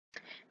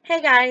Hey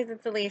guys,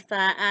 it's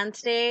Elisa, and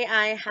today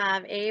I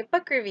have a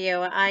book review.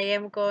 I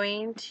am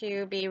going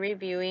to be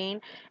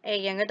reviewing a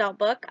young adult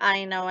book.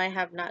 I know I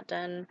have not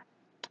done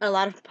a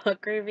lot of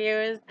book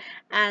reviews,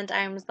 and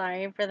I'm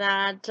sorry for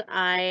that.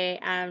 I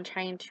am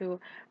trying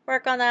to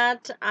work on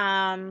that.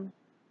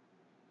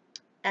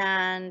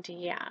 And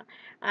yeah,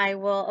 I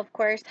will of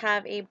course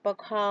have a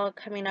book haul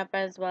coming up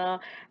as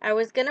well. I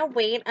was gonna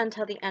wait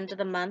until the end of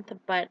the month,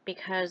 but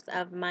because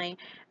of my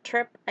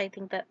trip, I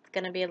think that's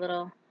gonna be a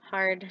little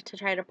hard to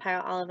try to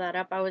pile all of that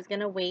up. I was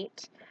gonna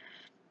wait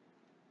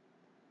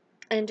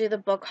and do the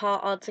book haul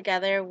all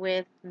together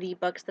with the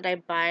books that I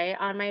buy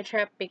on my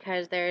trip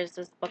because there's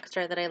this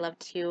bookstore that I love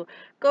to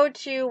go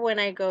to when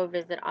I go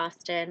visit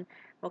Austin.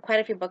 Well, quite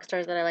a few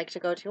bookstores that I like to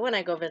go to when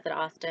I go visit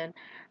Austin.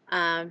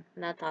 And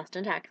that's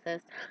Austin,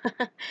 Texas.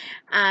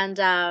 And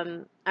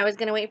I was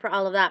gonna wait for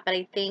all of that, but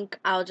I think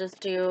I'll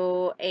just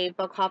do a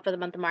book haul for the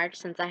month of March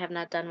since I have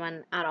not done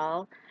one at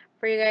all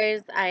for you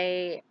guys.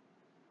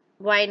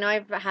 Well, I know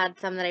I've had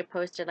some that I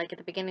posted like at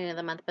the beginning of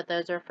the month, but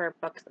those are for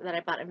books that I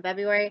bought in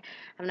February.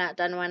 I've not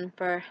done one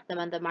for the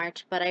month of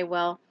March, but I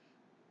will.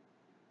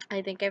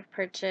 I think I've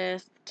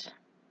purchased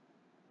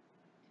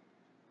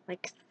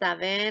like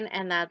seven,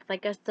 and that's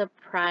like a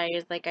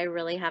surprise. Like, I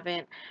really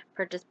haven't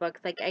purchased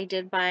books. Like, I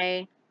did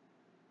buy,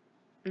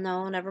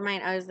 no, never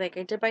mind. I was like,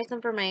 I did buy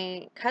some for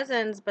my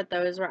cousins, but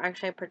those were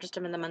actually, I purchased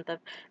them in the month of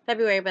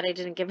February, but I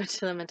didn't give it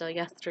to them until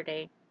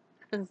yesterday.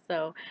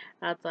 So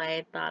that's why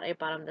I thought I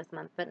bought them this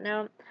month. But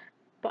no,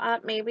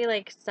 bought maybe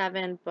like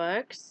seven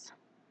books,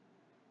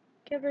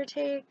 give or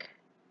take.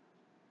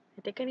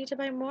 I think I need to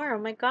buy more. Oh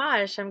my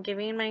gosh, I'm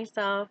giving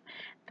myself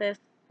this,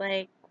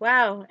 like,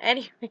 wow.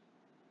 Anyway,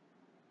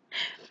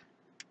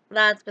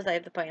 that's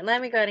besides the point. Let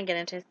me go ahead and get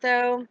into it.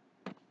 So,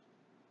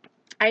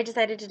 I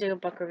decided to do a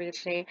book review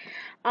today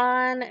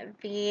on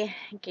The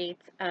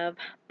Gates of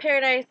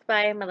Paradise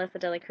by Melissa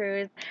de la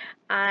Cruz.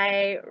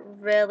 I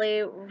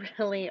really,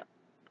 really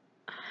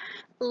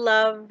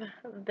love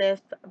this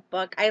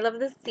book. I love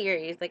this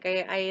series. Like,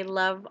 I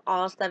love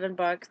all seven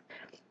books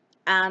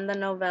and the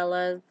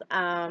novellas,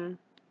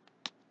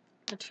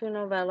 the two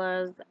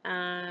novellas,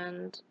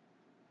 and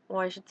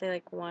well, I should say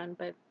like one,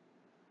 but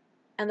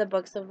and the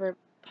books of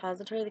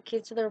repository, the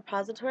keys to the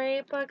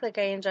repository book, like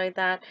I enjoyed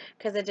that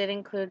because it did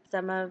include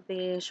some of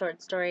the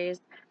short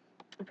stories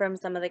from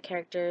some of the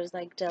characters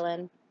like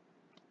Dylan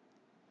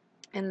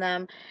in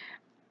them.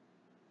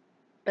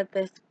 But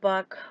this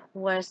book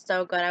was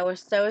so good. I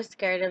was so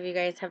scared, if you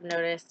guys have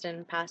noticed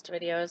in past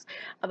videos,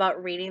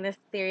 about reading this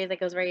series.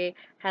 Like, I was very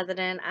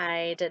hesitant.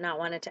 I did not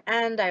want it to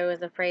end. I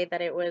was afraid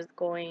that it was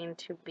going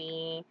to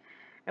be,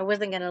 I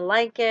wasn't going to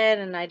like it,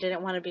 and I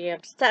didn't want to be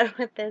upset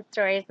with this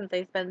story since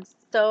I spent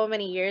so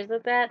many years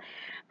with it.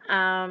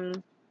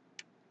 Um,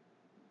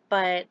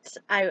 but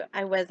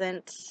I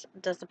wasn't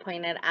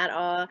disappointed at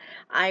all.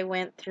 I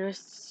went through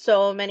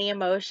so many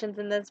emotions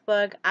in this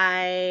book.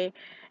 I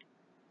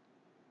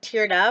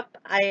teared up.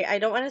 I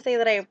don't want to say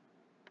that I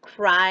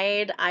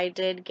cried. I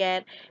did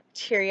get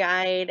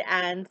teary-eyed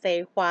and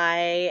say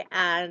why,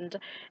 and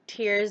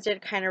tears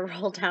did kind of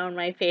roll down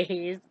my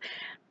face,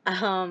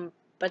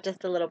 but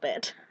just a little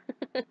bit.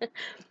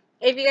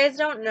 If you guys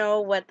don't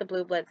know what the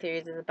Blue Blood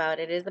series is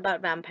about, it is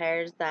about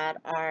vampires that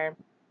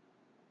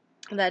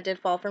did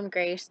fall from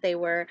grace. They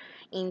were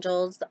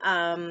angels.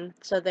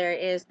 So there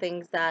is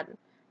things that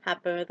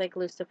happen with like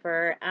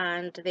Lucifer,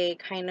 and they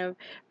kind of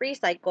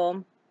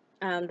recycle.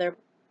 Their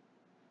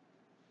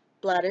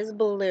blood is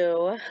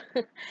blue,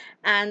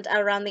 and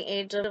around the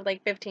age of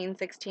like 15,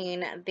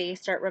 16, they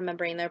start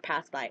remembering their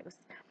past lives.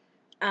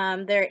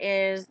 There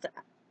is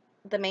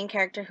the main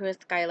character, who is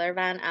Skylar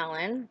Van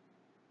Allen,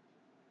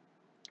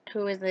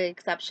 who is the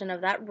exception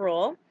of that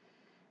rule.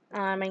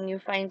 And you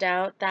find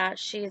out that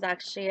she's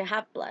actually a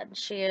half-blood.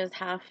 She is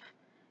half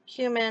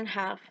human,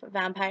 half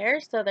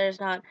vampire, so there's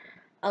not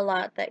a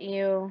lot that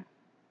you,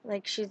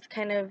 like, she's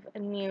kind of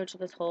new to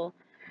this whole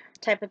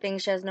type of thing.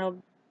 She has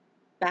no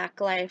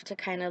back life to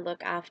kind of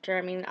look after.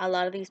 I mean, a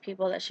lot of these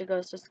people that she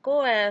goes to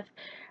school with,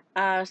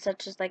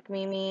 such as like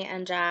Mimi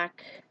and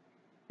Jack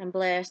and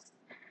Bliss,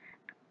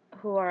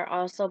 who are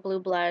also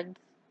blue bloods,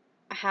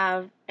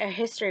 have a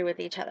history with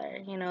each other.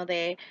 You know,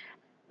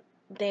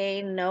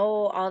 they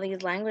know all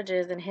these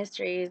languages and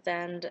histories,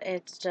 and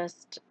it's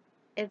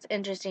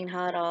interesting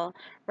how it all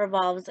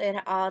revolves. It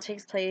all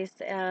takes place,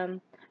 one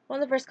of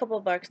the first couple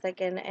of books,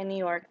 like in New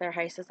York. They're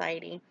high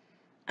society.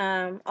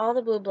 All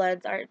the blue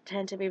bloods are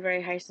tend to be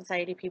very high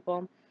society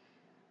people.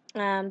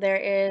 There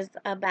is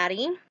a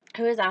baddie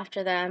who is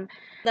after them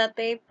that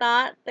they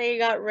thought they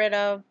got rid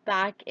of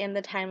back in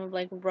the time of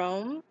like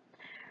Rome,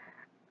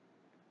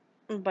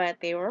 but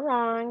they were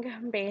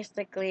wrong,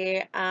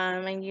 basically.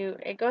 And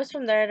it goes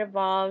from there. It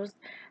evolves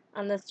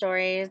on the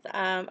stories.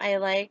 I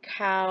like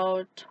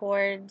how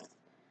towards,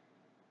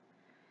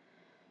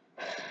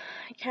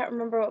 I can't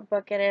remember what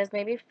book it is,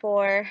 maybe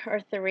four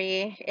or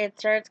three, it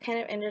starts kind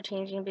of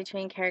interchanging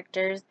between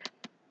characters.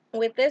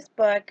 With this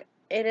book,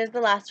 it is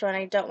the last one.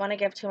 I don't want to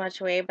give too much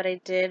away, but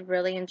I did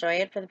really enjoy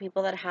it. For the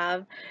people that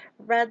have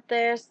read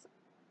this,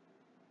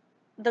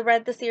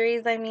 read the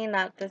series, I mean,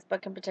 not this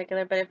book in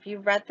particular, but if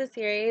you've read the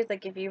series,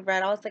 like if you've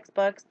read all 6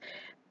 books,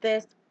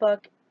 this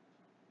book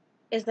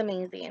is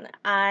amazing.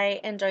 I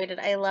enjoyed it.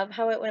 I love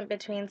how it went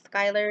between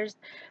Skylar's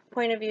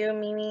point of view,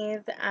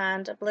 Mimi's,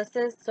 and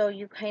Bliss's, so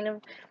you kind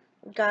of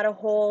got a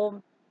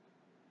whole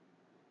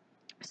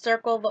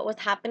circle of what was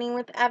happening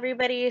with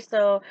everybody.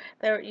 So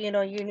there, you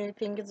knew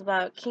things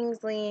about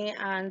Kingsley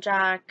and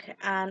Jack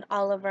and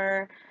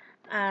Oliver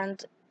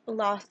and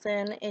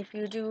Lawson. If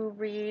you do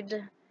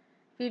read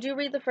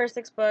the first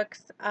 6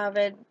 books of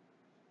it,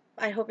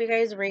 I hope you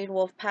guys read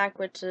Wolfpack,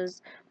 which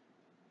is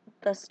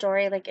the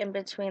story like in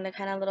between, the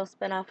kind of little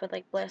spin-off with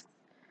like Bliss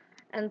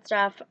and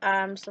stuff.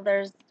 So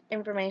there's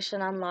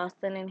information on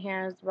Lawson in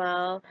here as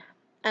well.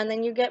 And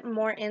then you get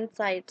more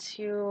insight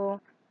to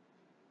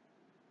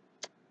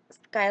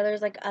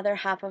Skylar's like other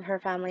half of her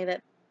family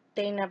that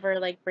they never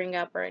like bring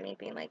up or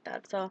anything like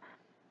that. So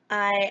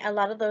a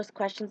lot of those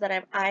questions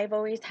that I've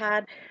always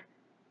had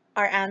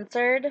are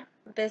answered.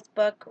 This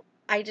book,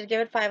 I did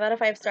give it 5 out of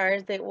 5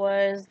 stars. It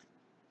was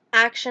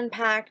action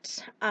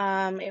packed.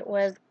 It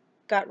was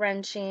gut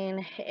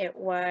wrenching. It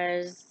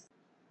was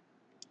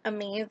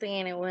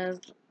amazing. It was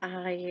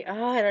I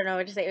don't know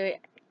what to say.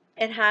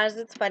 It has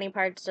its funny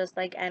parts just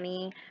like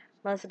any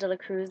Melissa de la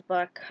Cruz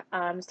book.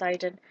 So I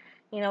did,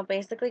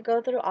 basically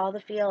go through all the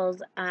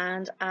feels,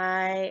 and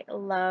I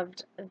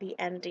loved the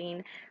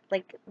ending.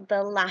 Like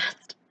the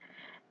last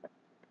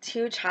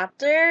 2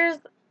 chapters.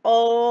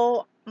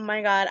 Oh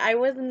my God, I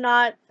was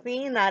not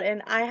seeing that,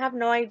 and I have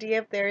no idea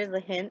if there is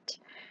a hint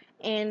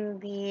in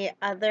the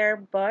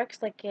other books,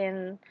 like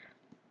in,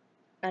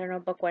 I don't know,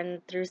 book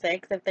 1 through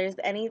 6, if there's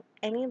any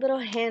little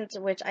hint,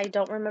 which I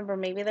don't remember.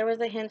 Maybe there was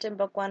a hint in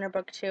book 1 or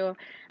book 2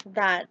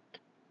 that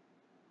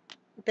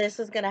this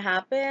is gonna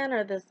happen,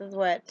 or this is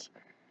what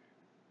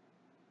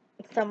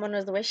someone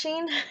was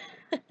wishing,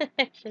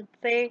 I should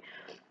say.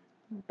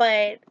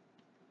 But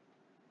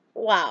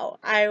wow,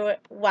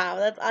 wow,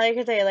 that's all I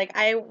can say. Like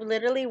I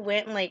literally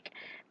went like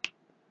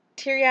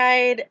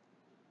teary-eyed,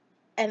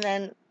 and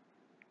then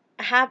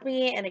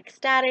happy and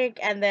ecstatic,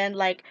 and then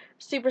like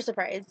super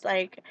surprised.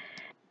 Like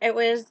it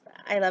was,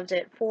 I loved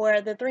it.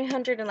 For the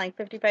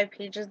 355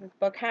 pages this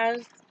book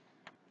has,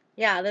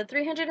 yeah, the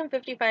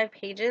 355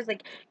 pages,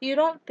 like, you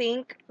don't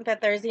think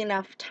that there's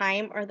enough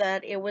time or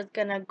that it was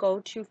gonna go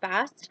too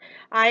fast.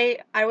 I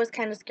was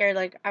kind of scared.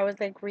 Like, I was,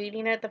 like,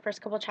 reading it the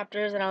first couple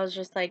chapters, and I was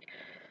just like,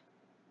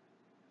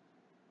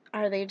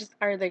 are they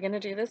gonna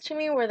do this to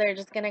me? Where they're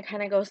just gonna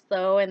kind of go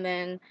slow and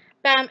then,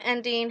 bam,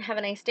 ending, have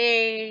a nice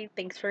day,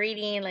 thanks for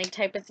reading, like,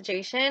 type of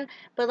situation.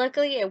 But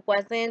luckily, it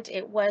wasn't.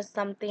 It was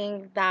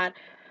something that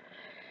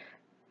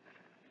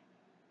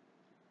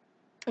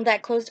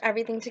closed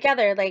everything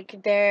together. Like,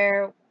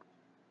 there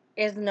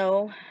is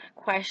no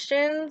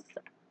questions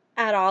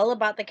at all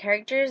about the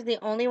characters. The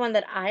only one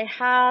that I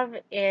have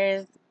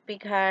is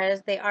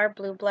because they are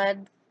blue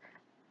bloods,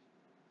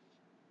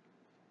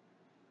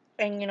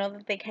 and you know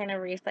that they kind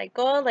of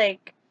recycle.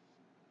 Like,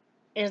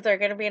 is there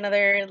gonna be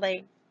another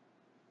like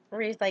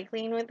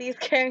recycling with these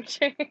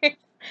characters?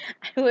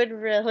 I would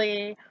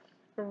really,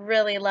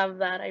 really love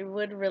that. I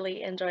would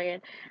really enjoy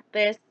it.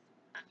 This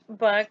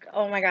book,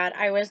 oh my God,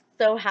 I was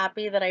so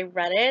happy that I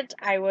read it.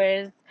 I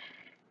was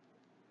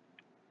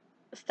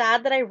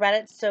sad that I read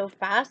it so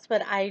fast,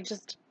 but I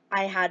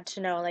had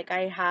to know. Like,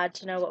 I had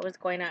to know what was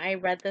going on. I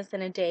read this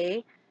in a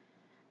day,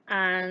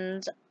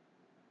 and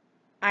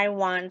I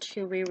want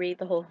to reread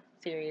the whole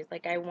series.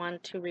 Like, I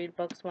want to read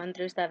books 1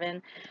 through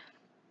 7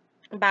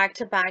 back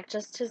to back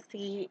just to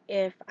see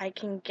if I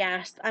can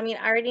guess. I mean,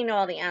 I already know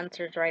all the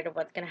answers, right, of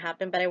what's gonna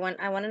happen, but I want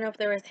to know if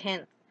there was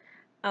hints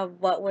of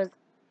what was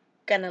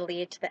gonna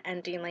lead to the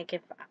ending. Like,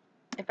 if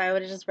I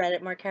would have just read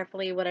it more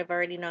carefully, would I've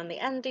already known the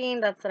ending?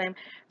 That's what I'm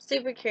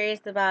super curious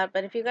about.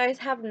 But if you guys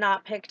have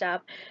not picked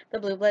up the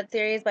Blue Blood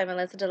series by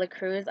Melissa de la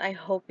Cruz, I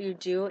hope you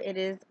do. It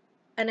is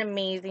an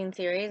amazing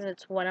series.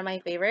 It's one of my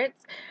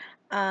favorites.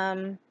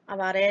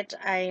 About it,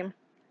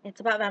 it's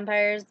about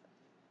vampires,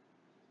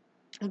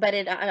 but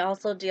it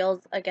also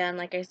deals, again,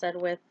 like I said,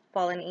 with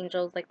fallen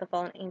angels, like the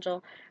fallen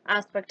angel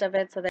aspect of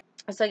it.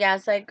 So yeah,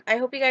 so I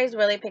hope you guys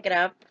really pick it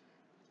up.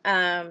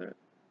 Um,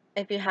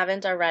 if you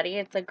haven't already,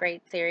 it's a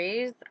great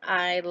series.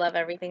 I love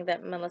everything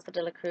that Melissa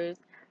de la Cruz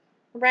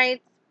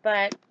writes,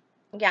 but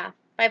yeah,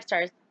 5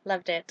 stars.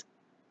 Loved it.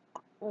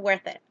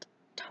 Worth it.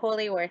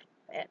 Totally worth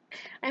it.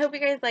 I hope you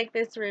guys like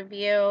this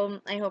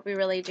review. I hope you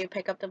really do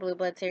pick up the Blue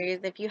Blood series.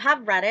 If you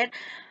have read it,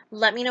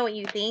 let me know what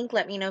you think.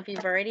 Let me know if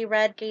you've already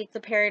read Gates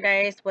of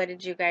Paradise. What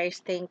did you guys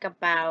think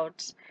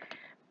about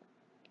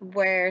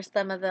where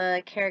some of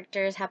the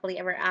characters' happily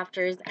ever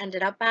afters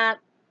ended up at?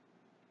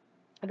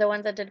 The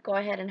ones that did go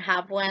ahead and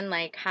have one,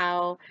 like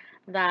how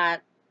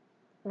that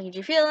made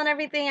you feel and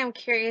everything. I'm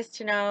curious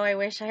to know. I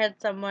wish I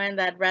had someone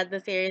that read the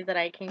series that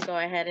I can go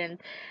ahead and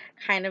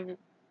kind of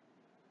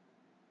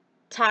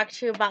talk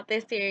to you about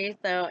this series.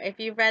 So if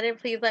you've read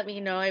it, please let me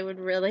know. I would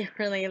really,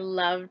 really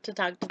love to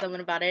talk to someone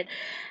about it.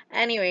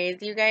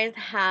 Anyways, you guys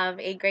have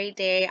a great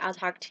day. I'll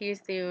talk to you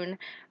soon.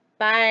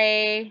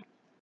 Bye.